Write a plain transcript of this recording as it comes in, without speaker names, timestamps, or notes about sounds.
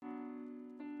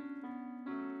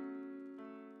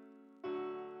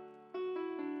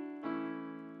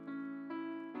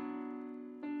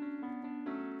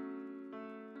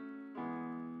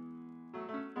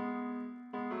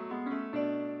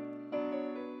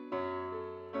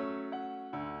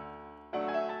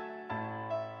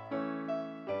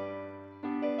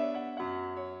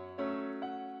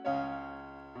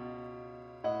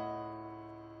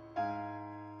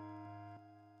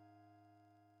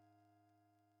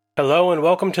Hello and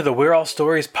welcome to the We're All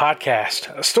Stories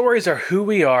podcast. Stories are who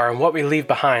we are and what we leave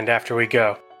behind after we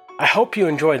go. I hope you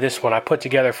enjoy this one I put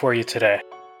together for you today.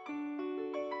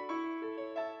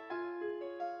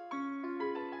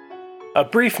 A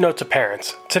brief note to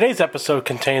parents. Today's episode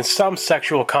contains some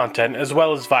sexual content as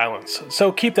well as violence,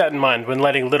 so keep that in mind when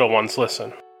letting little ones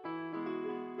listen.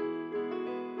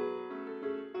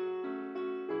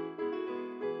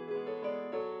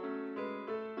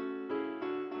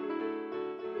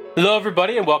 Hello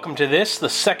everybody and welcome to the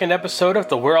second episode of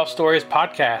the We're All Stories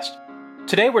podcast.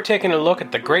 Today we're taking a look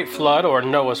at the Great Flood or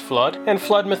Noah's Flood and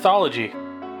flood mythology.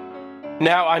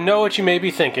 Now I know what you may be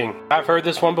thinking, I've heard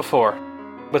this one before,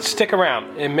 but stick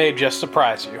around, it may just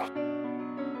surprise you.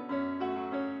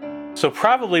 So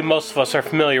probably most of us are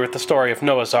familiar with the story of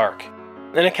Noah's Ark.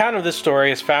 An account of this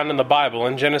story is found in the Bible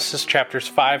in Genesis chapters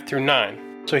 5 through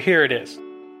 9, so here it is.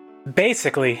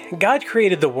 Basically, God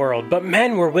created the world, but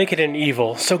men were wicked and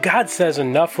evil, so God says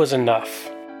enough was enough.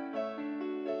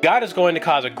 God is going to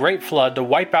cause a great flood to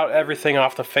wipe out everything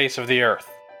off the face of the earth.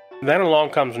 Then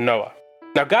along comes Noah.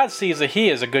 Now God sees that he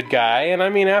is a good guy, and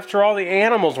after all the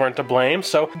animals weren't to blame,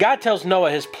 so God tells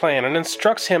Noah his plan and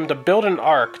instructs him to build an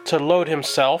ark to load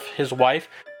himself, his wife,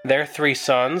 their 3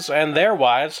 sons, and their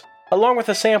wives, along with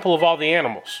a sample of all the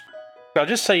animals. Now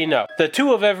just so you know, the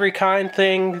 2 of every kind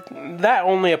thing, that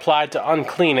only applied to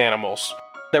unclean animals.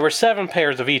 There were 7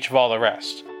 pairs of each of all the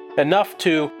rest. Enough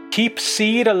to keep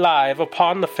seed alive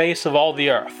upon the face of all the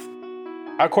earth,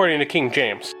 according to King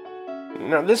James.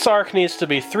 Now this ark needs to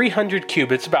be 300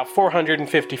 cubits, about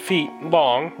 450 feet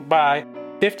long, by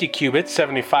 50 cubits,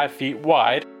 75 feet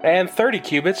wide, and 30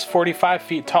 cubits, 45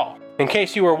 feet tall. In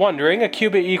case you were wondering, a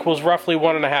cubit equals roughly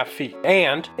 1.5 feet,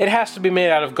 and it has to be made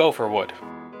out of gopher wood.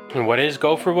 And what is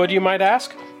gopher wood, you might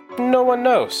ask? No one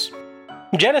knows.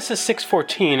 Genesis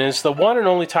 6:14 is the one and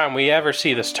only time we ever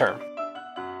see this term.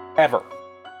 Ever.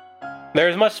 There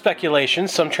is much speculation,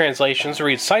 some translations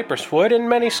read cypress wood, and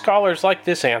many scholars like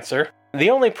this answer. The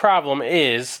only problem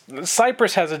is,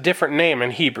 cypress has a different name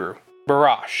in Hebrew,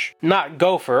 barash, not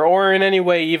gopher, or in any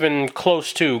way even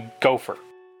close to gopher.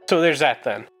 So there's that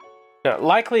then. Now,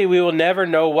 likely we will never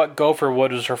know what gopher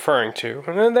wood was referring to,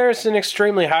 and there's an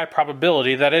extremely high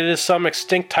probability that it is some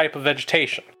extinct type of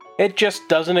vegetation. It just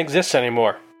doesn't exist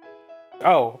anymore.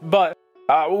 Oh, but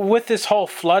with this whole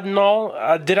flood and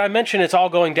all, did I mention it's all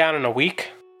going down in a week?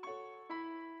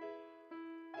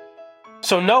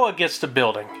 So Noah gets to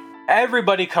building.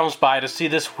 Everybody comes by to see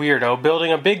this weirdo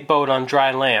building a big boat on dry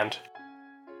land.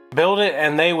 Build it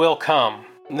and they will come.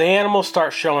 The animals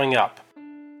start showing up.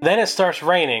 Then it starts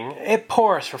raining. It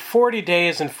pours for 40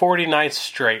 days and 40 nights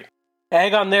straight.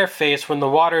 Egg on their face when the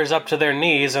water is up to their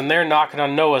knees and they're knocking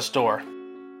on Noah's door.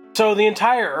 So the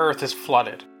entire earth is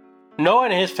flooded. Noah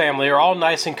and his family are all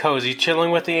nice and cozy, chilling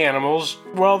with the animals,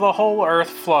 while the whole earth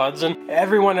floods and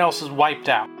everyone else is wiped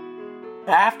out.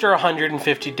 After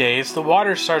 150 days, the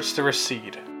water starts to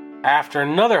recede. After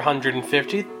another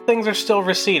 150, things are still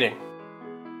receding.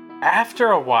 After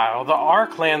a while, the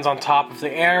ark lands on top of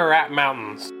the Ararat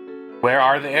Mountains. Where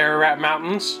are the Ararat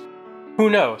Mountains? Who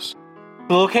knows?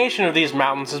 The location of these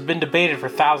mountains has been debated for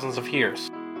thousands of years.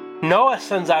 Noah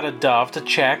sends out a dove to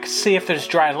check, see if there's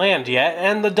dry land yet,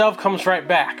 and the dove comes right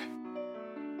back.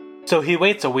 So he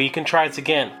waits a week and tries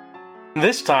again.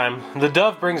 This time, the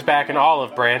dove brings back an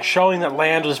olive branch showing that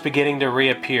land was beginning to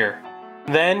reappear.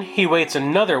 Then he waits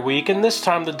another week, and this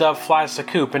time the dove flies the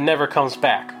coop and never comes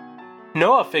back.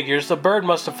 Noah figures the bird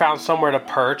must have found somewhere to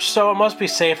perch, so it must be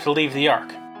safe to leave the ark.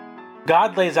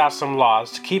 God lays out some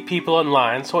laws to keep people in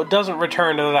line so it doesn't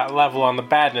return to that level on the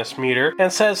badness meter,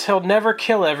 and says he'll never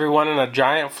kill everyone in a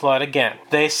giant flood again.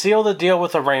 They seal the deal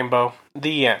with a rainbow.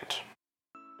 The end.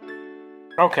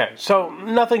 Okay, so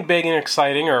nothing big and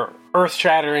exciting or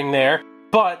earth-shattering there,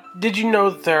 but did you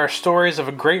know that there are stories of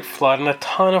a great flood in a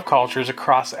ton of cultures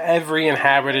across every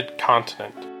inhabited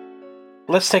continent?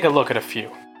 Let's take a look at a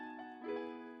few.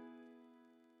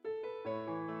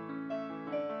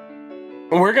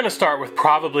 We're going to start with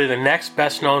probably the next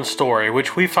best known story,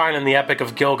 which we find in the Epic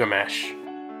of Gilgamesh.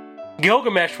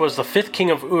 Gilgamesh was the 5th king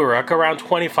of Uruk around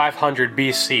 2500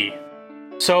 BC.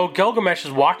 So Gilgamesh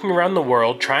is walking around the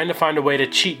world trying to find a way to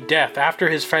cheat death after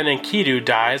his friend Enkidu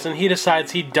dies, and he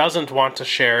decides he doesn't want to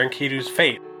share Enkidu's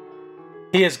fate.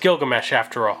 He is Gilgamesh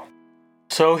after all.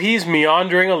 So he's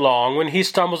meandering along when he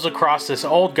stumbles across this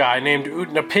old guy named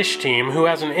Utnapishtim who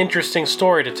has an interesting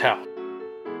story to tell.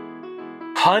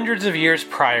 Hundreds of years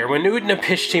prior, when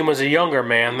Utnapishtim was a younger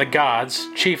man, the gods,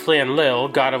 chiefly Enlil,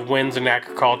 god of winds and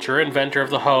agriculture, inventor of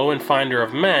the hoe and finder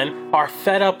of men, are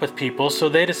fed up with people, so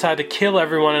they decide to kill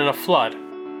everyone in a flood.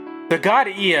 The god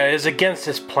Ea is against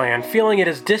this plan, feeling it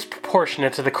is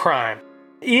disproportionate to the crime.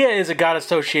 Ea is a god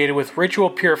associated with ritual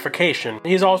purification.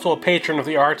 He is also a patron of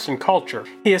the arts and culture.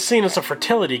 He is seen as a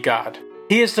fertility god.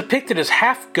 He is depicted as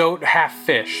half goat, half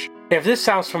fish. If this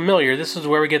sounds familiar, this is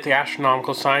where we get the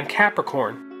astronomical sign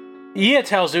Capricorn. Ea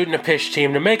tells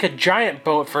Utnapishtim to make a giant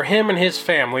boat for him and his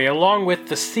family, along with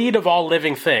the seed of all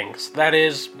living things, that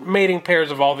is, mating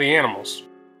pairs of all the animals.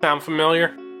 Sound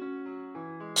familiar?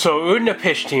 So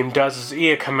Utnapishtim does as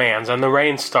Ea commands, and the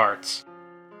rain starts.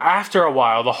 After a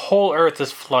while, the whole earth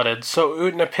is flooded, so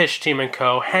Utnapishtim and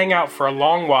co. hang out for a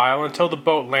long while until the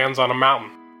boat lands on a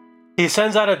mountain. He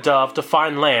sends out a dove to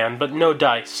find land, but no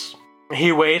dice.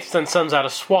 He waits, then sends out a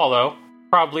swallow,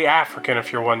 probably African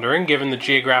if you're wondering, given the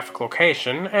geographic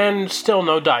location, and still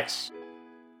no dice.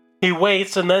 He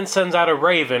waits and then sends out a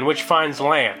raven, which finds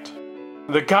land.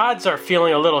 The gods are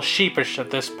feeling a little sheepish at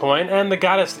this point, and the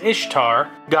goddess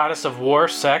Ishtar, goddess of war,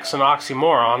 sex, and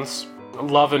oxymorons,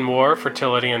 love and war,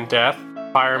 fertility and death,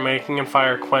 fire making and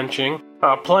fire quenching,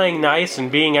 playing nice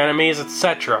and being enemies,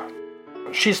 etc.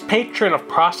 She's patron of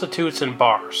prostitutes and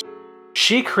bars.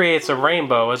 She creates a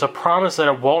rainbow as a promise that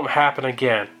it won't happen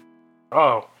again.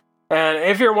 Oh, and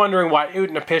if you're wondering why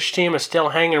Utnapishtim is still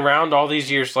hanging around all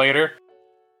these years later,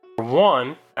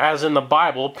 one, as in the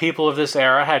Bible, people of this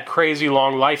era had crazy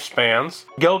long lifespans.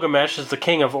 Gilgamesh is the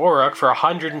king of Uruk for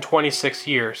 126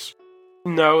 years.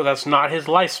 No, that's not his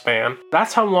lifespan.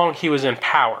 That's how long he was in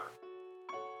power.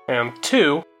 And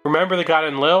two, remember the god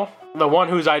Enlil? The one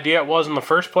whose idea it was in the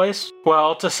first place?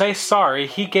 Well, to say sorry,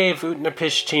 he gave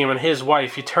Utnapishtim and his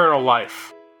wife eternal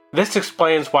life. This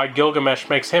explains why Gilgamesh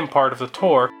makes him part of the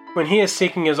tour when he is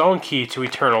seeking his own key to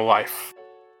eternal life.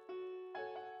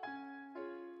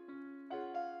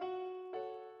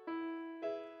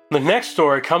 The next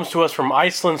story comes to us from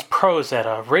Iceland's Prose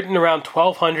Edda, written around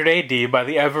 1200 AD by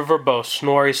the ever-verbose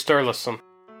Snorri Sturluson.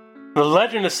 The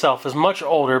legend itself is much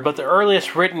older, but the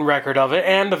earliest written record of it,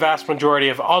 and the vast majority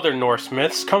of other Norse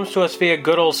myths, comes to us via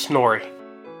good old Snorri.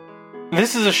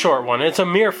 This is a short one. It's a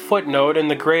mere footnote in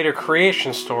the greater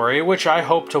creation story, which I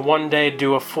hope to one day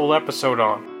do a full episode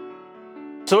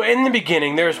on. So in the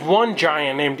beginning, there's one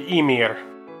giant named Ymir.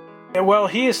 And while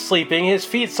he is sleeping, his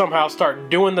feet somehow start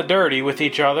doing the dirty with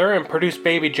each other and produce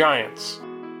baby giants.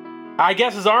 I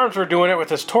guess his arms were doing it with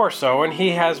his torso, and he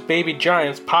has baby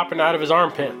giants popping out of his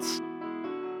armpits.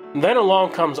 Then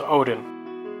along comes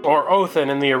Odin. Or Othin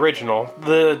in the original.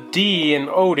 The D in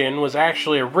Odin was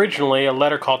actually originally a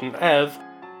letter called an Eth,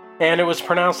 and it was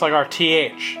pronounced like our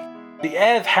TH. The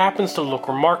Eth happens to look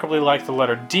remarkably like the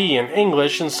letter D in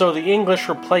English, and so the English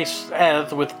replaced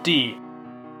Eth with D.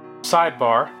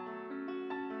 Sidebar.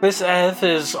 This Eth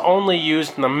is only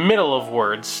used in the middle of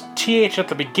words. TH at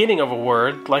the beginning of a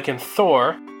word, like in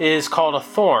Thor, is called a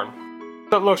thorn.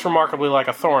 That looks remarkably like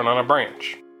a thorn on a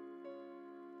branch.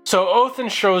 So Othin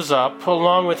shows up,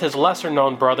 along with his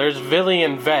lesser-known brothers, Vili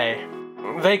and Ve.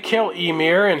 They kill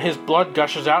Ymir, and his blood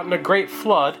gushes out in a great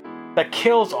flood that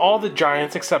kills all the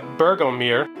giants except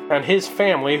Bergelmir and his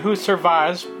family, who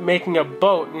survives making a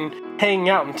boat and hanging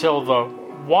out until the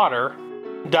water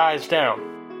dies down.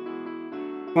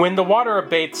 When the water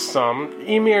abates some,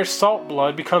 Ymir's salt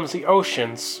blood becomes the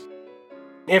oceans.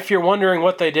 If you're wondering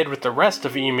what they did with the rest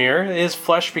of Ymir, his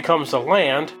flesh becomes the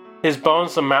land, his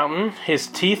bones the mountain, his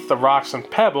teeth the rocks and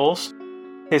pebbles,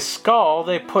 his skull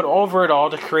they put over it all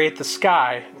to create the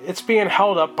sky. It's being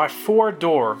held up by 4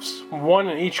 dwarves, one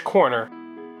in each corner.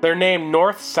 They're named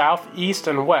North, South, East,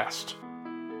 and West.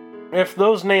 If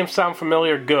those names sound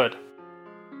familiar, good.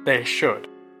 They should.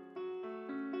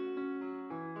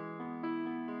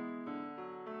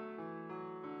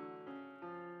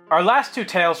 Our last 2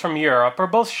 tales from Europe are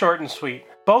both short and sweet.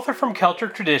 Both are from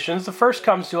Celtic traditions. The first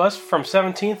comes to us from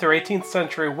 17th or 18th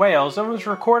century Wales and was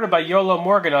recorded by Iolo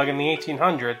Morganwg in the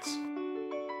 1800s.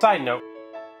 Side note,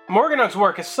 Morganwg's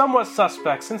work is somewhat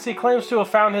suspect since he claims to have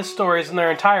found his stories in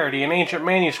their entirety in ancient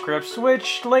manuscripts,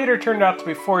 which later turned out to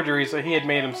be forgeries that he had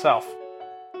made himself.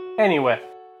 Anyway,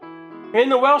 in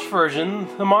the Welsh version,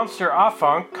 the monster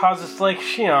Afanc causes Lake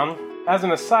Shion. As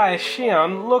an aside,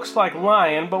 Shion looks like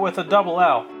lion but with a double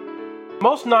L.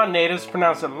 Most non-natives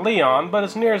pronounce it Leon, but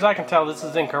as near as I can tell, this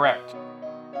is incorrect.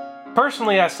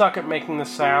 Personally, I suck at making the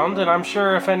sound, and I'm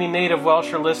sure if any native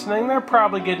Welsh are listening, they're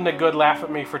probably getting a good laugh at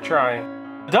me for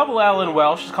trying. The double L in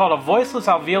Welsh is called a voiceless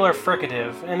alveolar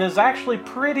fricative, and is actually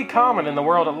pretty common in the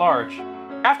world at large.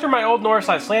 After my Old Norse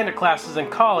Icelandic classes in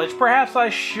college, perhaps I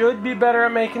should be better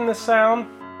at making this sound,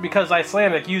 because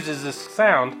Icelandic uses this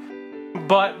sound,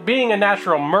 but being a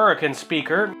natural Murican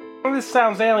speaker, this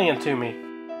sounds alien to me.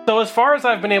 So as far as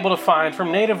I've been able to find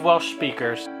from native Welsh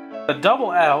speakers, the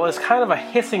double L is kind of a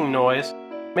hissing noise,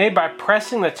 made by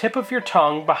pressing the tip of your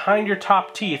tongue behind your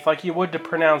top teeth like you would to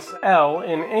pronounce L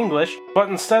in English, but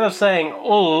instead of saying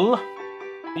ul,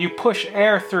 you push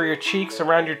air through your cheeks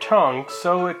around your tongue,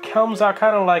 so it comes out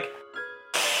kind of like...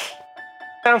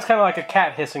 sounds kind of like a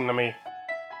cat hissing to me.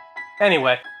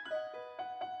 Anyway,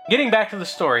 getting back to the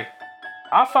story.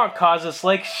 Afon causes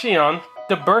Lake Xion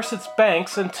to burst its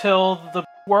banks until the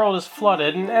world is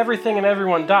flooded and everything and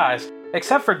everyone dies,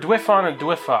 except for Dwifon and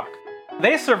Dwifok.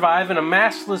 They survive in a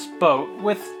mastless boat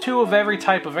with 2 of every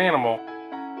type of animal.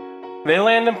 They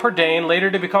land in Prydain, later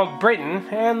to be called Britain,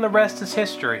 and the rest is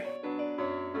history.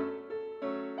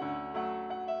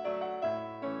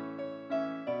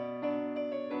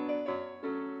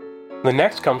 The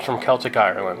next comes from Celtic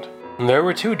Ireland. There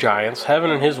were 2 giants,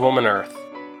 Heaven and his woman Earth.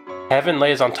 Heaven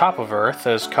lays on top of Earth,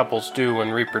 as couples do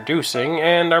when reproducing,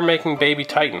 and are making baby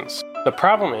titans. The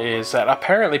problem is that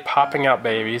apparently popping out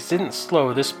babies didn't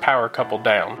slow this power couple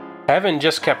down. Heaven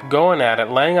just kept going at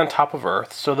it, laying on top of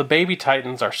Earth, so the baby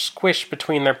titans are squished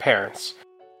between their parents.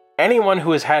 Anyone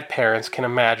who has had parents can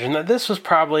imagine that this was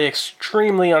probably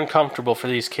extremely uncomfortable for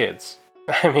these kids.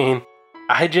 I mean,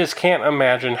 I just can't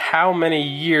imagine how many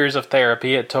years of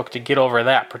therapy it took to get over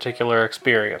that particular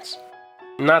experience.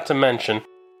 Not to mention,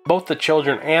 both the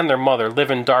children and their mother live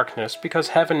in darkness because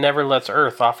Heaven never lets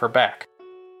Earth off her back.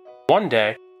 One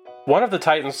day, one of the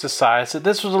Titans decides that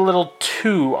this was a little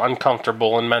too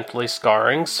uncomfortable and mentally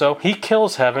scarring, so he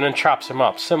kills Heaven and chops him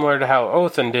up, similar to how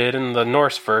Othin did in the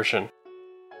Norse version.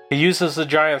 He uses the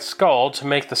giant skull to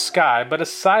make the sky, but a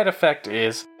side effect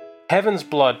is Heaven's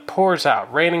blood pours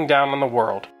out, raining down on the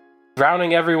world,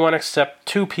 drowning everyone except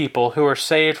 2 people who are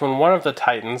saved when one of the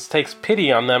Titans takes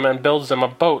pity on them and builds them a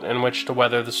boat in which to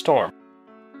weather the storm.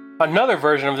 Another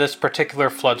version of this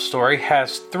particular flood story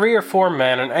has 3 or 4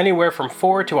 men and anywhere from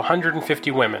 4 to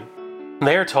 150 women.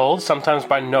 They are told, sometimes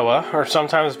by Noah, or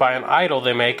sometimes by an idol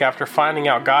they make after finding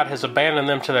out God has abandoned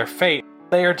them to their fate,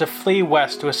 they are to flee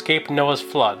west to escape Noah's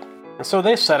flood, and so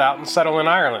they set out and settle in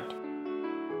Ireland.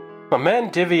 The men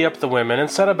divvy up the women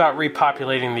and set about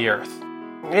repopulating the earth.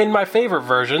 In my favorite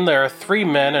version, there are 3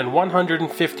 men and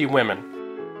 150 women.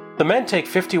 The men take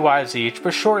 50 wives each,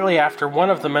 but shortly after one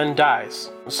of the men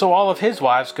dies, so all of his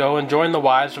wives go and join the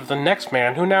wives of the next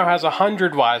man who now has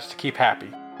 100 wives to keep happy.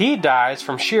 He dies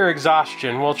from sheer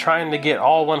exhaustion while trying to get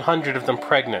all 100 of them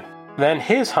pregnant. Then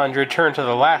his 100 turn to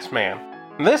the last man.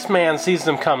 This man sees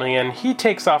them coming and he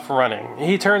takes off running.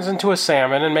 He turns into a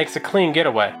salmon and makes a clean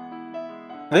getaway.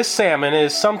 This salmon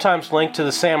is sometimes linked to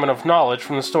the salmon of knowledge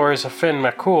from the stories of Finn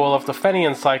MacCool of the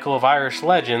Fenian cycle of Irish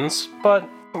legends, but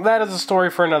that is a story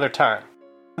for another time.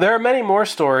 There are many more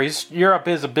stories. Europe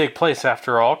is a big place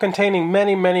after all, containing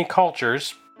many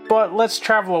cultures, but let's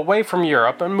travel away from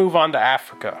Europe and move on to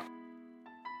Africa.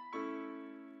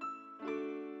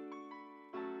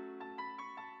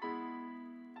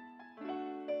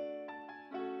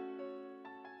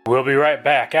 We'll be right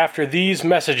back after these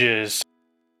messages.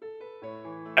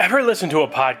 Ever listened to a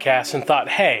podcast and thought,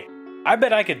 hey, I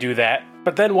bet I could do that,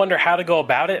 but then wonder how to go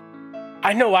about it?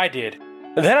 I know I did.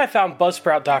 Then I found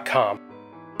Buzzsprout.com.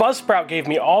 Buzzsprout gave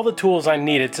me all the tools I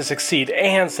needed to succeed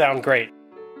and sound great.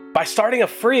 By starting a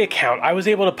free account, I was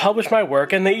able to publish my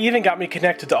work, and they even got me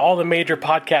connected to all the major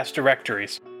podcast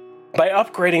directories. By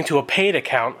upgrading to a paid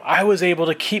account, I was able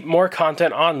to keep more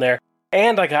content on there,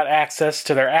 and I got access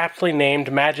to their aptly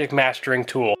named Magic Mastering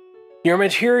tool. Your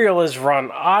material is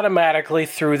run automatically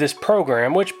through this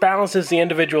program, which balances the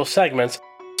individual segments,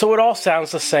 so it all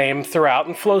sounds the same throughout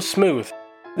and flows smooth.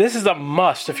 This is a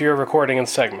must if you're recording in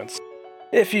segments.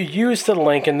 If you use the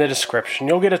link in the description,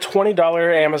 you'll get a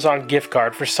 $20 Amazon gift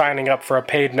card for signing up for a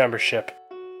paid membership.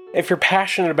 If you're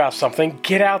passionate about something,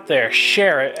 get out there,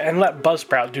 share it, and let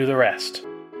Buzzsprout do the rest.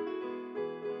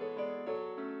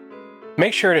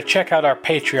 Make sure to check out our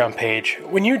Patreon page.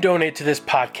 When you donate to this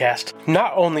podcast,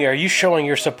 not only are you showing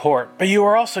your support, but you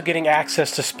are also getting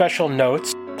access to special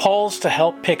notes, polls to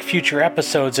help pick future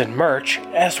episodes and merch,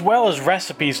 as well as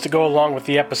recipes to go along with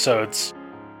the episodes.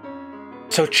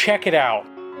 So check it out.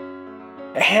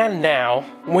 And now,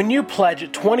 when you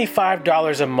pledge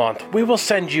 $25 a month, we will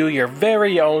send you your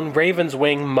very own Raven's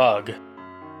Wing mug.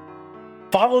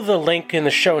 Follow the link in the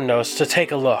show notes to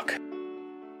take a look.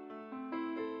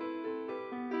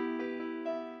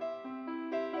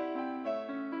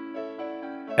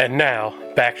 And now,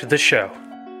 back to the show.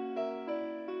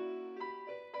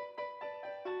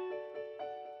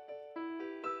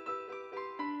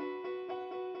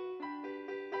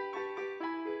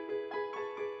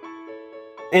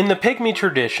 In the Pygmy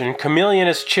tradition, Chameleon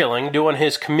is chilling, doing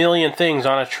his chameleon things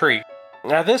on a tree.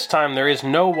 At this time, there is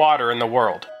no water in the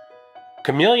world.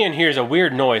 Chameleon hears a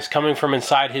weird noise coming from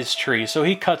inside his tree, so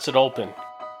he cuts it open.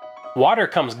 Water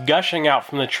comes gushing out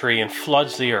from the tree and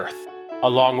floods the earth.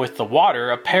 Along with the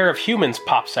water, a pair of humans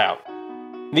pops out.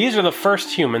 These are the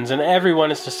first humans, and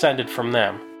everyone is descended from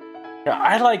them. Now,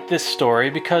 I like this story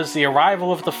because the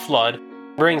arrival of the flood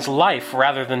brings life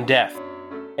rather than death.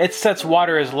 It sets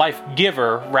water as life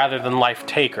giver rather than life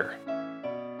taker.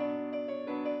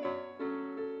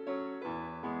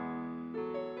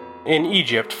 In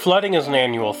Egypt, flooding is an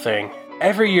annual thing.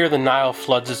 Every year the Nile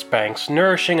floods its banks,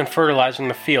 nourishing and fertilizing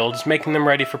the fields, making them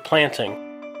ready for planting.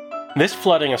 This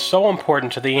flooding is so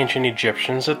important to the ancient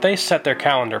Egyptians that they set their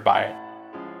calendar by it.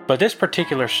 But this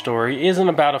particular story isn't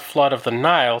about a flood of the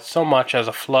Nile so much as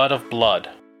a flood of blood.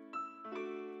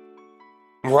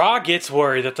 Ra gets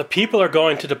worried that the people are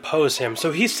going to depose him,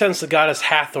 so he sends the goddess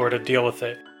Hathor to deal with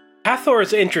it. Hathor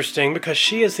is interesting because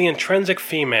she is the intrinsic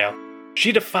female.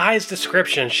 She defies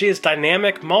description. She is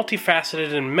dynamic,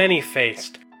 multifaceted, and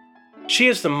many-faced. She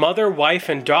is the mother, wife,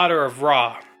 and daughter of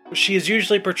Ra. She is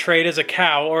usually portrayed as a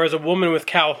cow or as a woman with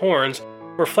cow horns,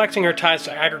 reflecting her ties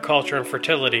to agriculture and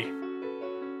fertility.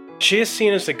 She is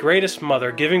seen as the greatest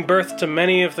mother, giving birth to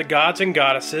many of the gods and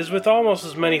goddesses with almost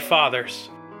as many fathers.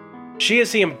 She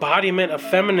is the embodiment of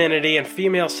femininity and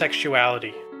female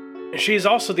sexuality. She is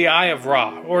also the Eye of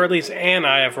Ra, or at least an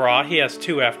Eye of Ra. He has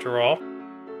two after all.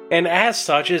 And as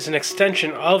such is an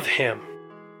extension of him.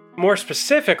 More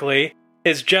specifically,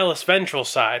 his jealous vengeful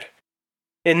side.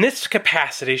 In this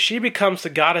capacity, she becomes the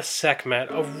goddess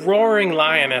Sekhmet, a roaring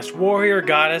lioness, warrior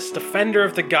goddess, defender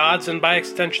of the gods, and by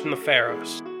extension the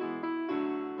pharaohs.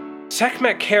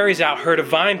 Sekhmet carries out her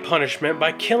divine punishment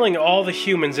by killing all the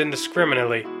humans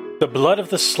indiscriminately. The blood of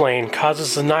the slain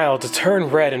causes the Nile to turn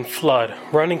red and flood,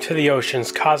 running to the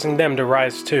oceans, causing them to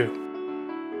rise too.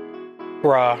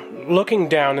 Ra, looking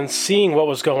down and seeing what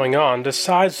was going on,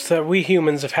 decides that we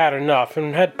humans have had enough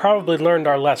and had probably learned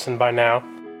our lesson by now.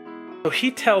 So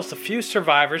he tells the few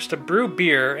survivors to brew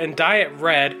beer and dye it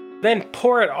red, then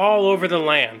pour it all over the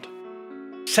land.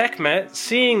 Sekhmet,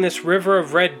 seeing this river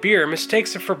of red beer,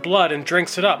 mistakes it for blood and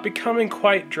drinks it up, becoming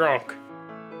quite drunk.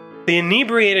 The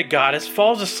inebriated goddess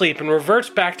falls asleep and reverts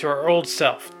back to her old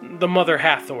self, the Mother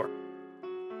Hathor.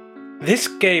 This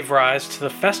gave rise to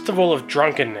the Festival of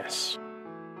Drunkenness.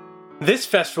 This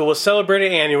festival was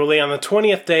celebrated annually on the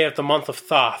 20th day of the month of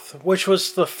Thoth, which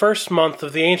was the first month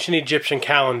of the ancient Egyptian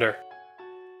calendar.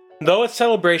 Though its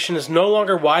celebration is no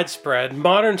longer widespread,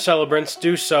 modern celebrants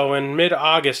do so in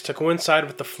mid-August to coincide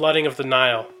with the flooding of the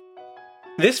Nile.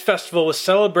 This festival was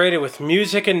celebrated with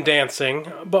music and dancing,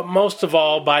 but most of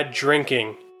all by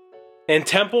drinking. In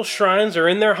temple shrines or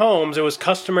in their homes, it was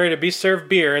customary to be served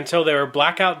beer until they were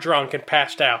blackout drunk and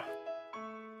passed out.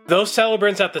 Those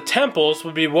celebrants at the temples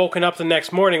would be woken up the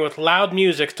next morning with loud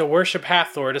music to worship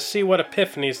Hathor to see what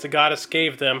epiphanies the goddess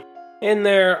gave them in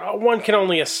their, one can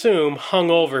only assume,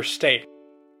 hungover state.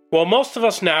 While most of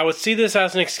us now would see this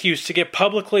as an excuse to get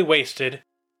publicly wasted,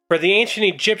 for the ancient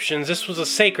Egyptians this was a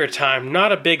sacred time,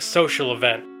 not a big social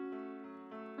event.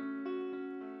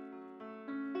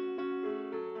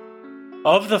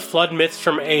 Of the flood myths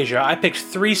from Asia, I picked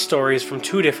 3 stories from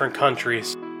 2 different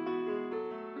countries.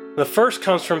 The first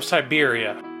comes from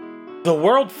Siberia. The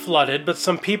world flooded, but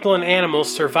some people and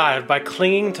animals survived by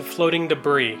clinging to floating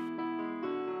debris.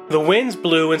 The winds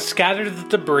blew and scattered the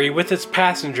debris with its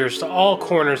passengers to all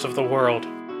corners of the world.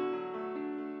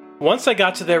 Once they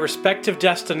got to their respective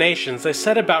destinations, they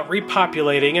set about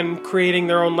repopulating and creating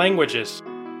their own languages.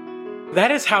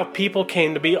 That is how people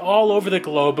came to be all over the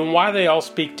globe and why they all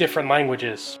speak different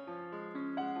languages.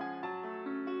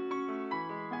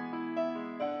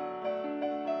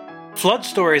 Flood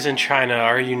stories in China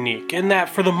are unique in that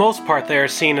for the most part they are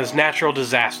seen as natural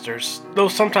disasters, though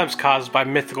sometimes caused by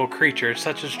mythical creatures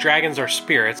such as dragons or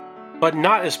spirits, but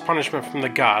not as punishment from the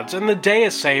gods, and the day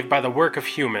is saved by the work of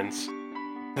humans.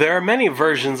 There are many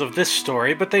versions of this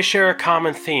story, but they share a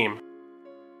common theme.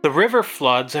 The river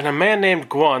floods and a man named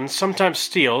Guan sometimes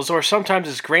steals or sometimes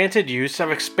is granted use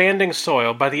of expanding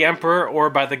soil by the emperor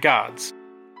or by the gods.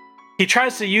 He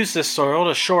tries to use this soil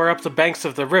to shore up the banks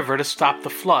of the river to stop the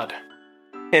flood.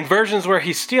 In versions where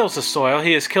he steals the soil,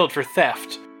 he is killed for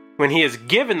theft. When he is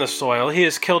given the soil, he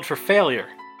is killed for failure.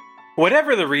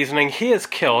 Whatever the reasoning, he is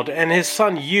killed, and his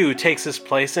son Yu takes his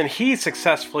place and he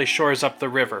successfully shores up the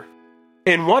river.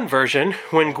 In one version,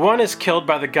 when Guan is killed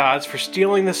by the gods for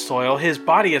stealing the soil, his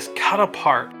body is cut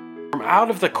apart. From out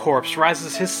of the corpse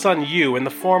rises his son Yu in the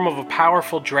form of a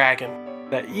powerful dragon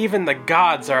that even the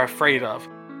gods are afraid of.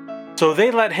 So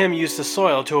they let him use the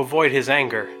soil to avoid his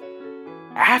anger.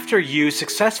 After Yu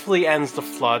successfully ends the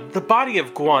flood, the body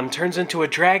of Guan turns into a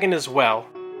dragon as well.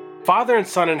 Father and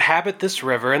son inhabit this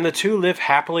river, and the two live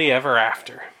happily ever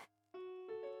after.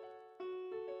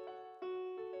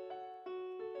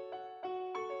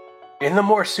 In the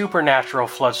more supernatural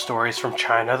flood stories from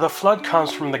China, the flood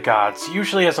comes from the gods,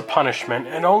 usually as a punishment,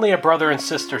 and only a brother and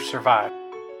sister survive.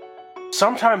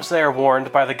 Sometimes they are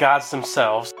warned by the gods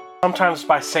themselves, sometimes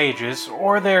by sages,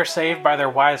 or they are saved by their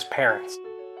wise parents.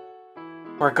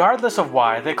 Regardless of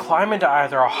why, they climb into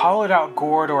either a hollowed-out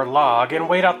gourd or log and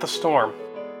wait out the storm.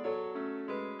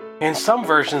 In some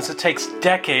versions, it takes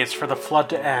decades for the flood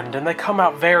to end, and they come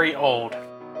out very old.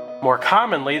 More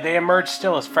commonly, they emerge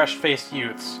still as fresh-faced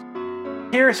youths.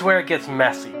 Here's where it gets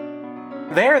messy.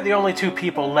 They are the only two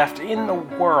people left in the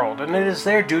world, and it is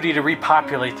their duty to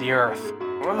repopulate the earth.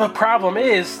 The problem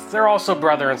is, they're also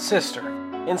brother and sister.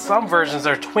 In some versions,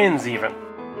 they're twins even.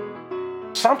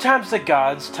 Sometimes the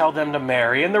gods tell them to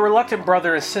marry, and the reluctant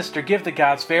brother and sister give the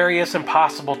gods various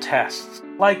impossible tests.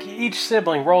 Like each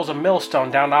sibling rolls a millstone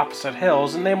down opposite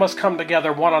hills, and they must come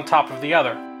together one on top of the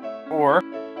other. Or,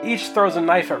 each throws a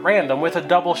knife at random with a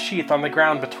double sheath on the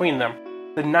ground between them.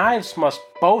 The knives must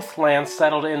both land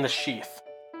settled in the sheath.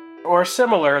 Or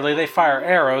similarly, they fire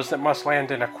arrows that must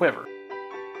land in a quiver.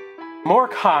 More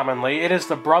commonly, it is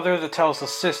the brother that tells the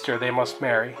sister they must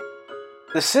marry.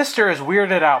 The sister is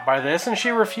weirded out by this and she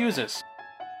refuses.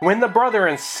 When the brother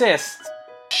insists,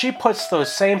 she puts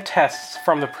those same tests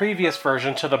from the previous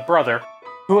version to the brother,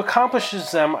 who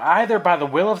accomplishes them either by the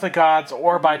will of the gods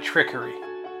or by trickery.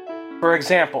 For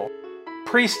example,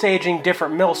 pre-staging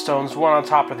different millstones one on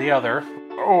top of the other,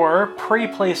 or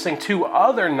pre-placing two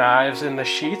other knives in the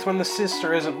sheath when the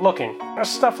sister isn't looking, or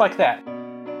stuff like that.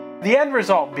 The end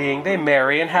result being they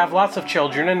marry and have lots of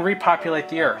children and repopulate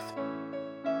the earth.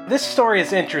 This story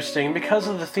is interesting because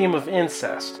of the theme of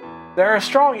incest. There are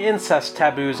strong incest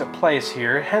taboos at place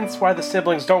here, hence why the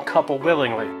siblings don't couple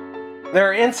willingly. There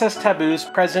are incest taboos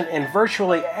present in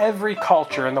virtually every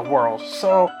culture in the world,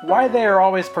 so why they are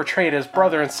always portrayed as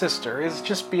brother and sister is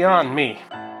just beyond me.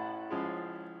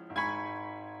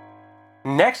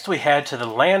 Next we head to the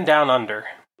land down under.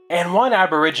 In one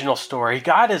Aboriginal story,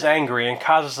 God is angry and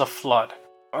causes a flood,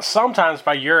 sometimes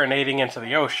by urinating into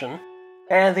the ocean,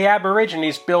 and the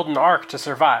Aborigines build an ark to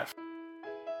survive.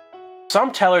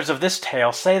 Some tellers of this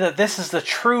tale say that this is the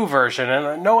true version and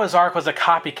that Noah's Ark was a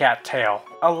copycat tale,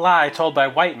 a lie told by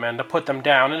white men to put them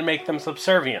down and make them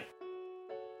subservient.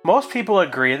 Most people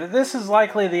agree that this is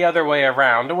likely the other way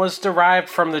around and was derived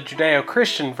from the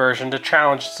Judeo-Christian version to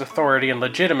challenge its authority and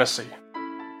legitimacy.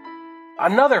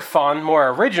 Another fun, more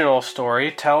original story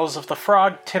tells of the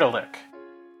frog Tiddalik.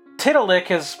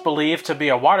 Tiddalik is believed to be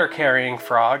a water-carrying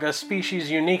frog, a species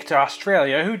unique to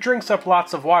Australia, who drinks up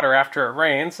lots of water after it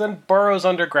rains, then burrows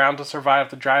underground to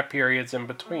survive the dry periods in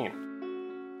between.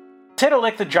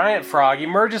 Tiddalik the giant frog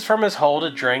emerges from his hole to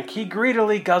drink. He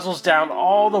greedily guzzles down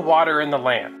all the water in the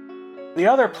land. The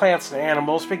other plants and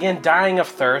animals begin dying of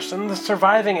thirst, and the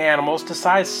surviving animals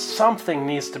decide something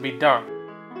needs to be done.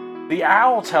 The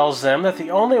owl tells them that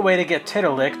the only way to get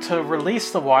Tiddalik to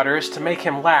release the water is to make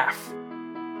him laugh.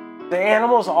 The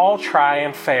animals all try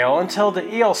and fail until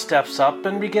the eel steps up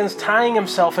and begins tying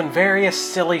himself in various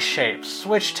silly shapes,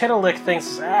 which Tiddalik thinks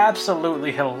is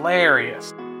absolutely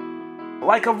hilarious.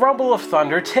 Like a rumble of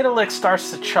thunder, Tiddalik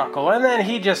starts to chuckle, and then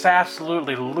he just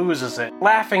absolutely loses it,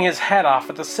 laughing his head off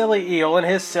at the silly eel and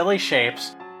his silly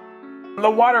shapes. The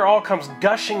water all comes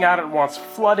gushing out at once,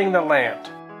 flooding the land.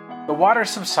 The water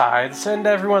subsides, and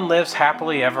everyone lives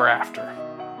happily ever after.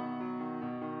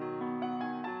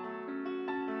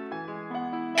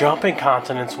 Jumping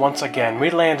continents once again,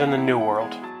 we land in the New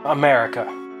World, America.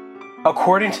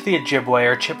 According to the Ojibwe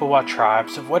or Chippewa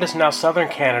tribes of what is now southern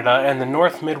Canada and the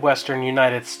north midwestern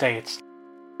United States,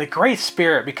 the Great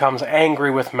Spirit becomes angry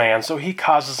with man, so he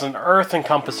causes an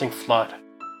earth-encompassing flood.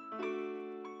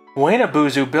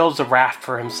 Waynaboozoo builds a raft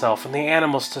for himself and the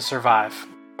animals to survive.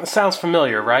 It sounds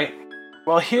familiar, right?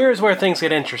 Well, here's where things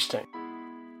get interesting.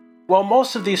 While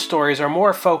most of these stories are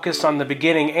more focused on the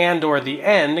beginning and or the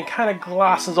end and kind of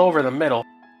glosses over the middle,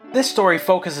 this story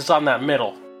focuses on that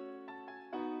middle.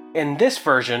 In this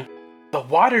version, the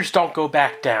waters don't go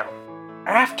back down.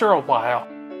 After a while,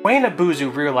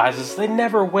 Waynaboozoo realizes they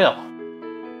never will,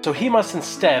 so he must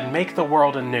instead make the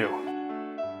world anew.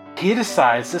 He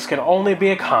decides this can only be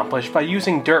accomplished by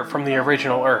using dirt from the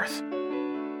original Earth.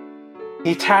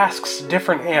 He tasks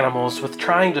different animals with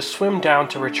trying to swim down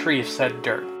to retrieve said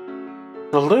dirt.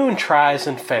 The loon tries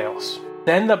and fails.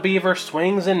 Then the beaver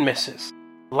swings and misses.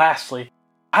 Lastly,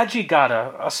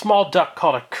 Ajigata, a small duck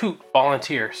called a coot,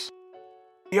 volunteers.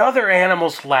 The other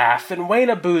animals laugh, and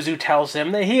Waynaboozoo tells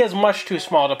him that he is much too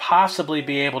small to possibly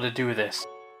be able to do this,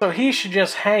 so he should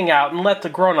just hang out and let the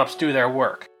grown-ups do their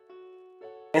work.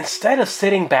 Instead of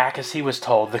sitting back as he was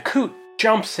told, the coot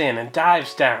jumps in and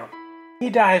dives down. He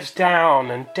dives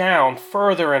down and down,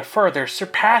 further and further,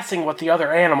 surpassing what the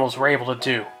other animals were able to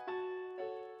do.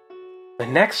 The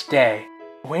next day,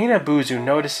 Waynabuzu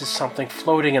notices something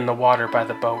floating in the water by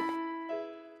the boat.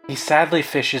 He sadly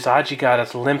fishes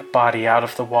Ajigata's limp body out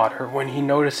of the water when he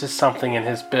notices something in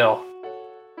his bill.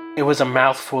 It was a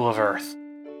mouthful of earth.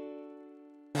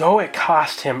 Though it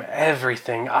cost him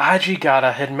everything,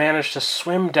 Ajigata had managed to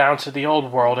swim down to the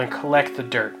old world and collect the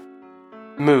dirt.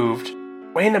 Moved,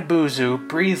 Waynabuzu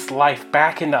breathes life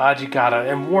back into Ajigata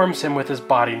and warms him with his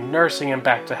body, nursing him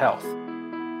back to health.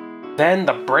 Then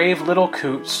the brave little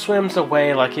coot swims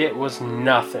away like it was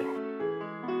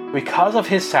nothing. Because of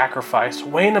his sacrifice,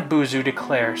 Waynabuzu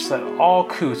declares that all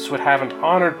coots would have an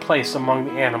honored place among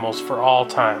the animals for all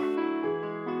time.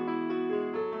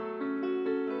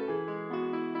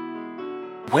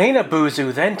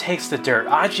 Waynabuzu then takes the dirt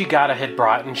Ajigata had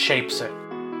brought and shapes it,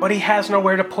 but he has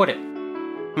nowhere to put it.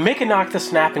 Mikanok the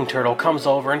snapping turtle comes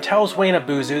over and tells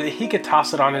Waynabuzu that he could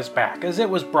toss it on his back, as it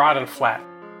was broad and flat.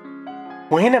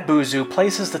 Waynabuzu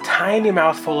places the tiny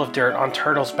mouthful of dirt on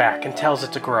Turtle's back and tells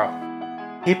it to grow.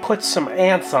 He puts some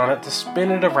ants on it to spin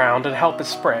it around and help it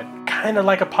spread, kinda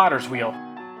like a potter's wheel.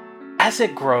 As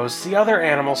it grows, the other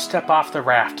animals step off the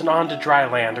raft and onto dry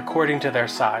land according to their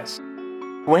size.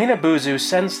 Waynabuzu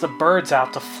sends the birds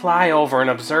out to fly over and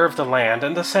observe the land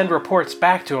and to send reports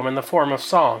back to him in the form of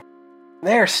song.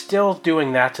 They are still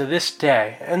doing that to this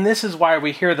day, and this is why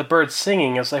we hear the birds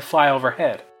singing as they fly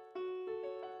overhead.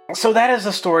 So that is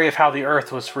the story of how the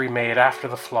earth was remade after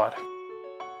the flood.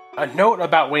 A note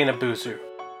about Waynabuzu.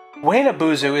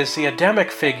 Waynabuzu is the Adamic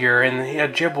figure in the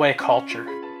Ojibwe culture.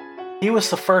 He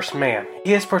was the first man.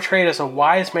 He is portrayed as a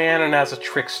wise man and as a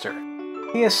trickster.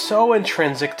 He is so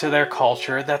intrinsic to their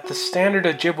culture that the standard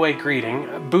Ojibwe greeting,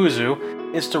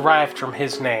 Buzu, is derived from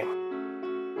his name.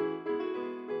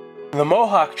 The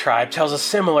Mohawk tribe tells a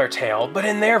similar tale, but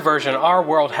in their version our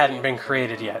world hadn't been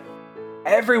created yet.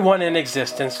 Everyone in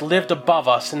existence lived above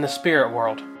us in the spirit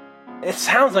world. It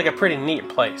sounds like a pretty neat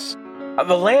place.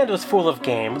 The land was full of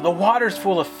game, the waters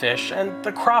full of fish, and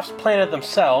the crops planted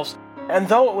themselves, and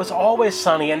though it was always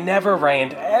sunny and never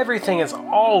rained, everything is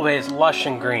always lush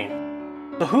and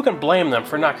green. So who can blame them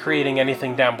for not creating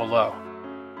anything down below?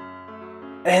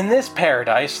 In this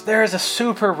paradise, there is a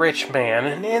super rich man,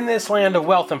 and in this land of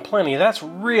wealth and plenty, that's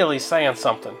really saying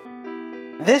something.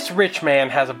 This rich man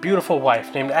has a beautiful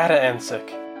wife named Ada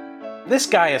Ensik. This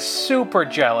guy is super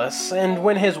jealous, and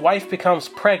when his wife becomes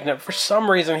pregnant, for some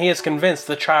reason he is convinced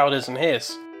the child isn't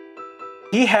his.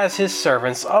 He has his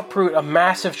servants uproot a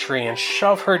massive tree and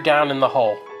shove her down in the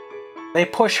hole. They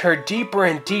push her deeper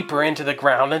and deeper into the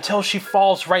ground until she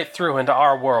falls right through into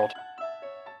our world.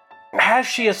 As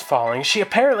she is falling, she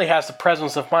apparently has the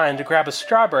presence of mind to grab a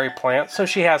strawberry plant so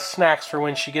she has snacks for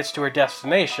when she gets to her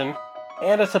destination,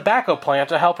 and a tobacco plant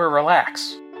to help her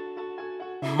relax.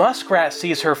 Muskrat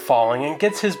sees her falling and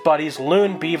gets his buddies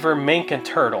Loon, Beaver, Mink, and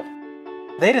Turtle.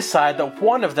 They decide that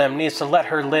one of them needs to let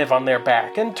her live on their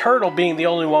back, and Turtle, being the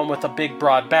only one with a big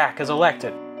broad back, is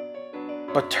elected.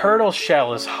 But Turtle's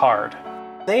shell is hard.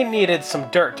 They needed some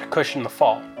dirt to cushion the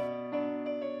fall.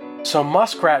 So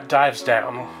Muskrat dives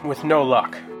down, with no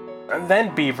luck.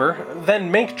 Then Beaver, then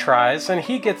Mink tries, and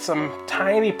he gets some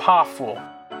tiny pawful.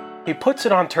 He puts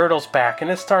it on Turtle's back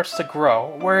and it starts to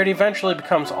grow, where it eventually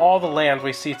becomes all the land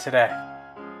we see today.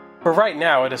 For right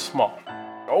now it is small.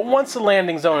 Once the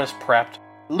landing zone is prepped,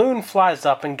 Loon flies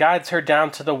up and guides her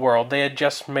down to the world they had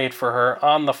just made for her,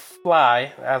 on the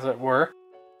fly, as it were.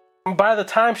 By the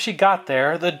time she got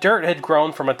there, the dirt had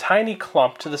grown from a tiny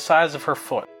clump to the size of her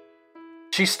foot.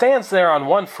 She stands there on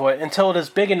one foot until it is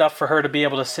big enough for her to be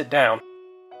able to sit down.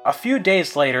 A few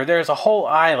days later, there is a whole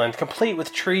island complete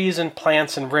with trees and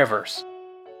plants and rivers.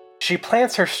 She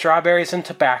plants her strawberries and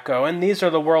tobacco, and these are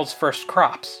the world's first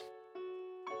crops.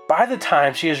 By the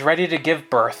time she is ready to give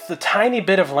birth, the tiny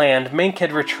bit of land Mink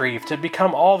had retrieved had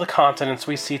become all the continents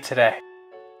we see today.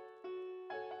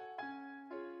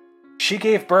 She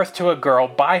gave birth to a girl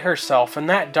by herself, and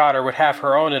that daughter would have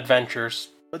her own adventures,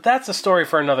 but that's a story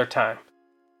for another time.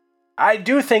 I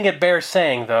do think it bears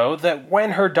saying, though, that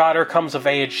when her daughter comes of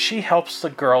age, she helps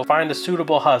the girl find a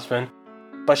suitable husband,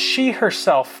 but she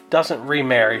herself doesn't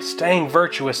remarry, staying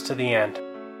virtuous to the end.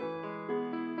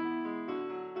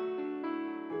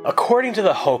 According to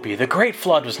the Hopi, the Great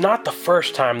Flood was not the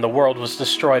first time the world was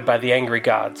destroyed by the angry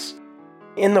gods.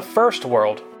 In the first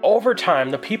world, over time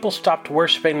the people stopped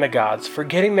worshipping the gods,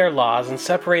 forgetting their laws and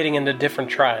separating into different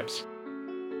tribes.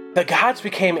 The gods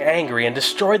became angry and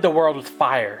destroyed the world with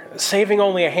fire, saving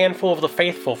only a handful of the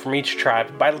faithful from each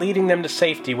tribe by leading them to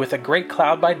safety with a great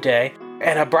cloud by day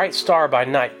and a bright star by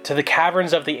night to the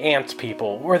caverns of the Ants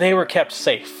people, where they were kept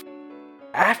safe.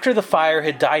 After the fire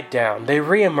had died down, they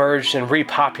re-emerged and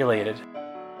repopulated.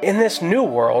 In this new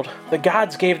world, the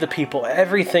gods gave the people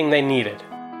everything they needed.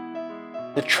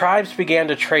 The tribes began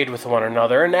to trade with one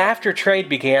another, and after trade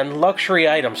began, luxury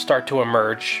items start to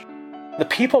emerge. The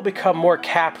people become more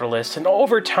capitalist, and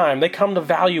over time they come to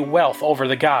value wealth over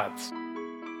the gods.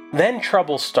 Then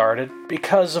trouble started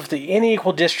because of the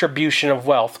unequal distribution of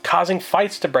wealth, causing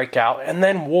fights to break out, and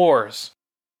then wars.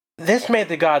 This made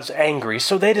the gods angry,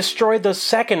 so they destroyed the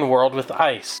second world with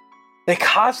ice. They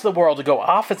caused the world to go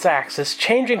off its axis,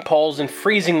 changing poles and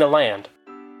freezing the land.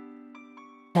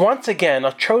 Once again,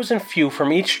 a chosen few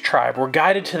from each tribe were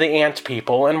guided to the ant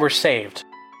people and were saved.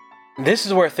 This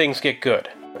is where things get good.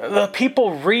 The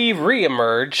people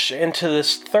re-emerge into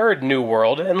this third new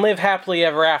world and live happily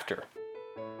ever after.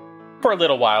 For a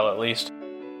little while, at least.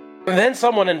 Then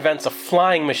someone invents a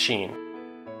flying machine.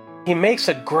 He makes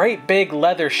a great big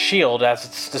leather shield, as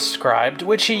it's described,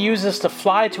 which he uses to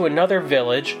fly to another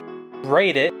village,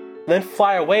 raid it, then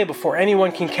fly away before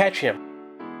anyone can catch him.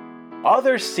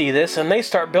 Others see this and they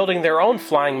start building their own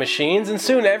flying machines, and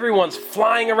soon everyone's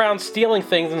flying around stealing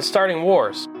things and starting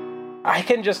wars. I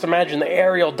can just imagine the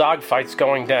aerial dogfights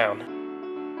going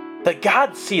down. The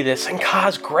gods see this and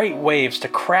cause great waves to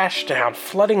crash down,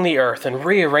 flooding the earth and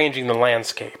rearranging the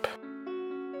landscape.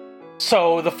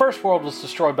 So, the first world was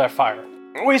destroyed by fire.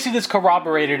 We see this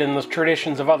corroborated in the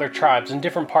traditions of other tribes in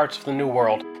different parts of the New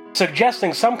World,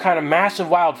 suggesting some kind of massive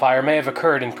wildfire may have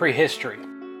occurred in prehistory.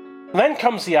 Then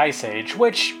comes the Ice Age,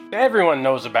 which everyone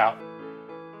knows about.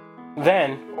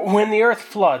 Then, when the earth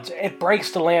floods, it breaks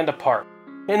the land apart.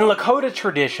 In Lakota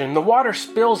tradition, the water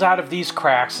spills out of these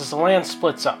cracks as the land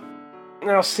splits up.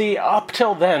 Now see, up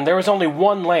till then, there was only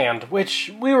one land,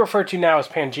 which we refer to now as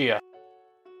Pangaea.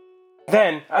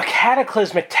 Then, a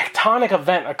cataclysmic tectonic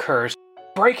event occurs,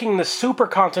 breaking the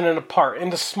supercontinent apart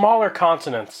into smaller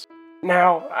continents.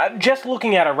 Now, just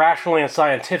looking at it rationally and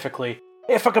scientifically,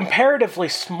 if a comparatively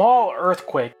small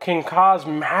earthquake can cause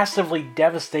massively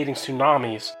devastating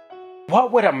tsunamis,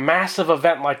 what would a massive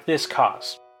event like this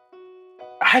cause?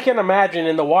 I can imagine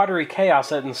in the watery chaos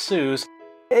that ensues,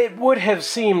 it would have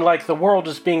seemed like the world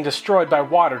is being destroyed by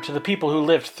water to the people who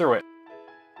lived through it.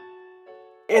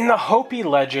 In the Hopi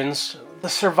legends, the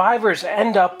survivors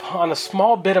end up on a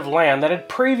small bit of land that had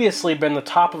previously been the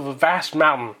top of a vast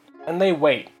mountain, and they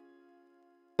wait.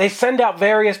 They send out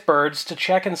various birds to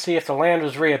check and see if the land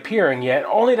was reappearing yet,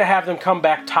 only to have them come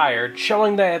back tired,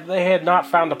 showing that they had not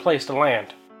found a place to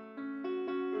land.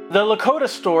 The Lakota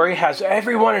story has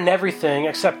everyone and everything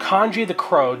except Kanji the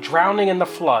crow drowning in the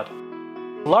flood.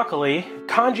 Luckily,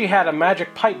 Kanji had a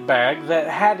magic pipe bag that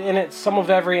had in it some of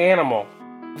every animal.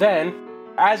 Then,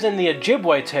 as in the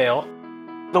Ojibwe tale,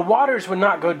 the waters would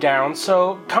not go down,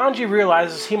 so Kanji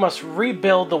realizes he must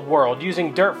rebuild the world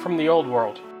using dirt from the old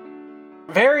world.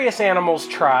 Various animals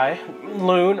try,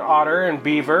 loon, otter, and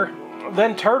beaver.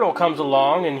 Then Turtle comes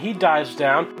along and he dives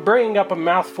down, bringing up a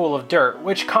mouthful of dirt,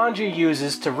 which Kanji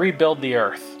uses to rebuild the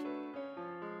earth.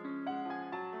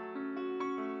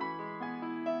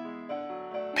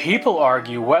 People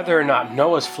argue whether or not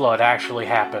Noah's flood actually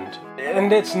happened,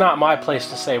 and it's not my place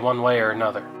to say one way or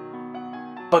another.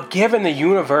 But given the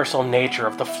universal nature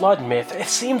of the flood myth, it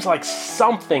seems like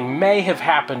something may have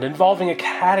happened involving a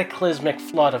cataclysmic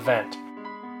flood event.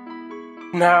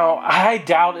 Now, I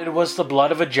doubt it was the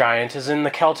blood of a giant as in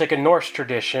the Celtic and Norse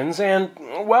traditions, and,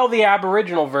 while the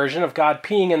Aboriginal version of God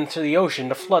peeing into the ocean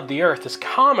to flood the earth is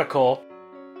comical,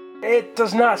 it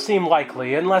does not seem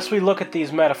likely unless we look at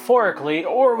these metaphorically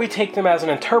or we take them as an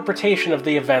interpretation of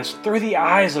the events through the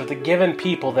eyes of the given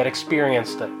people that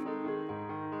experienced it.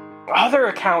 Other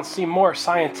accounts seem more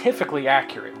scientifically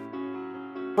accurate.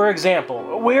 For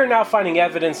example, we are now finding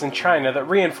evidence in China that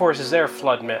reinforces their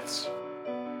flood myths.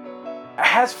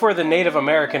 As for the Native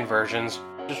American versions,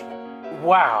 just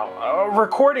wow,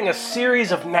 recording a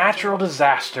series of natural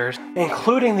disasters,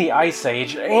 including the Ice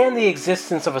Age and the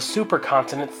existence of a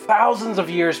supercontinent thousands of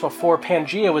years before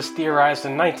Pangaea was theorized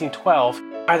in 1912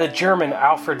 by the German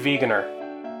Alfred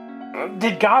Wegener.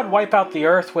 Did God wipe out the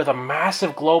Earth with a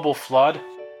massive global flood?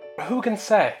 Who can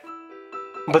say?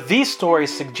 But these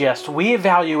stories suggest we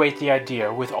evaluate the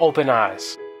idea with open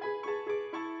eyes.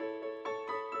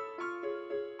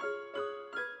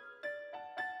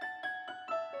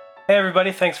 Hey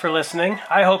everybody, thanks for listening.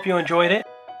 I hope you enjoyed it.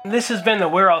 This has been the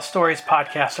We're All Stories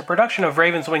podcast, a production of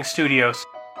Ravenswing Studios.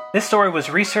 This story was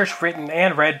researched, written,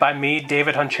 and read by me,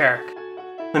 David Huncharik.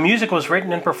 The music was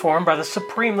written and performed by the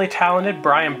supremely talented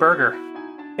Brian Berger.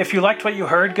 If you liked what you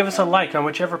heard, give us a like on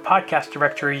whichever podcast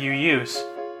directory you use.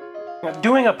 Now,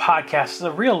 doing a podcast is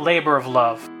a real labor of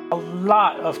love. A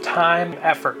lot of time and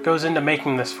effort goes into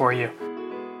making this for you.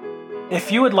 If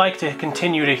you would like to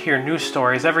continue to hear news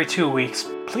stories every 2 weeks,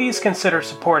 please consider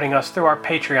supporting us through our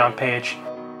Patreon page.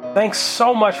 Thanks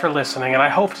so much for listening, and I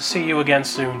hope to see you again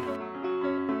soon.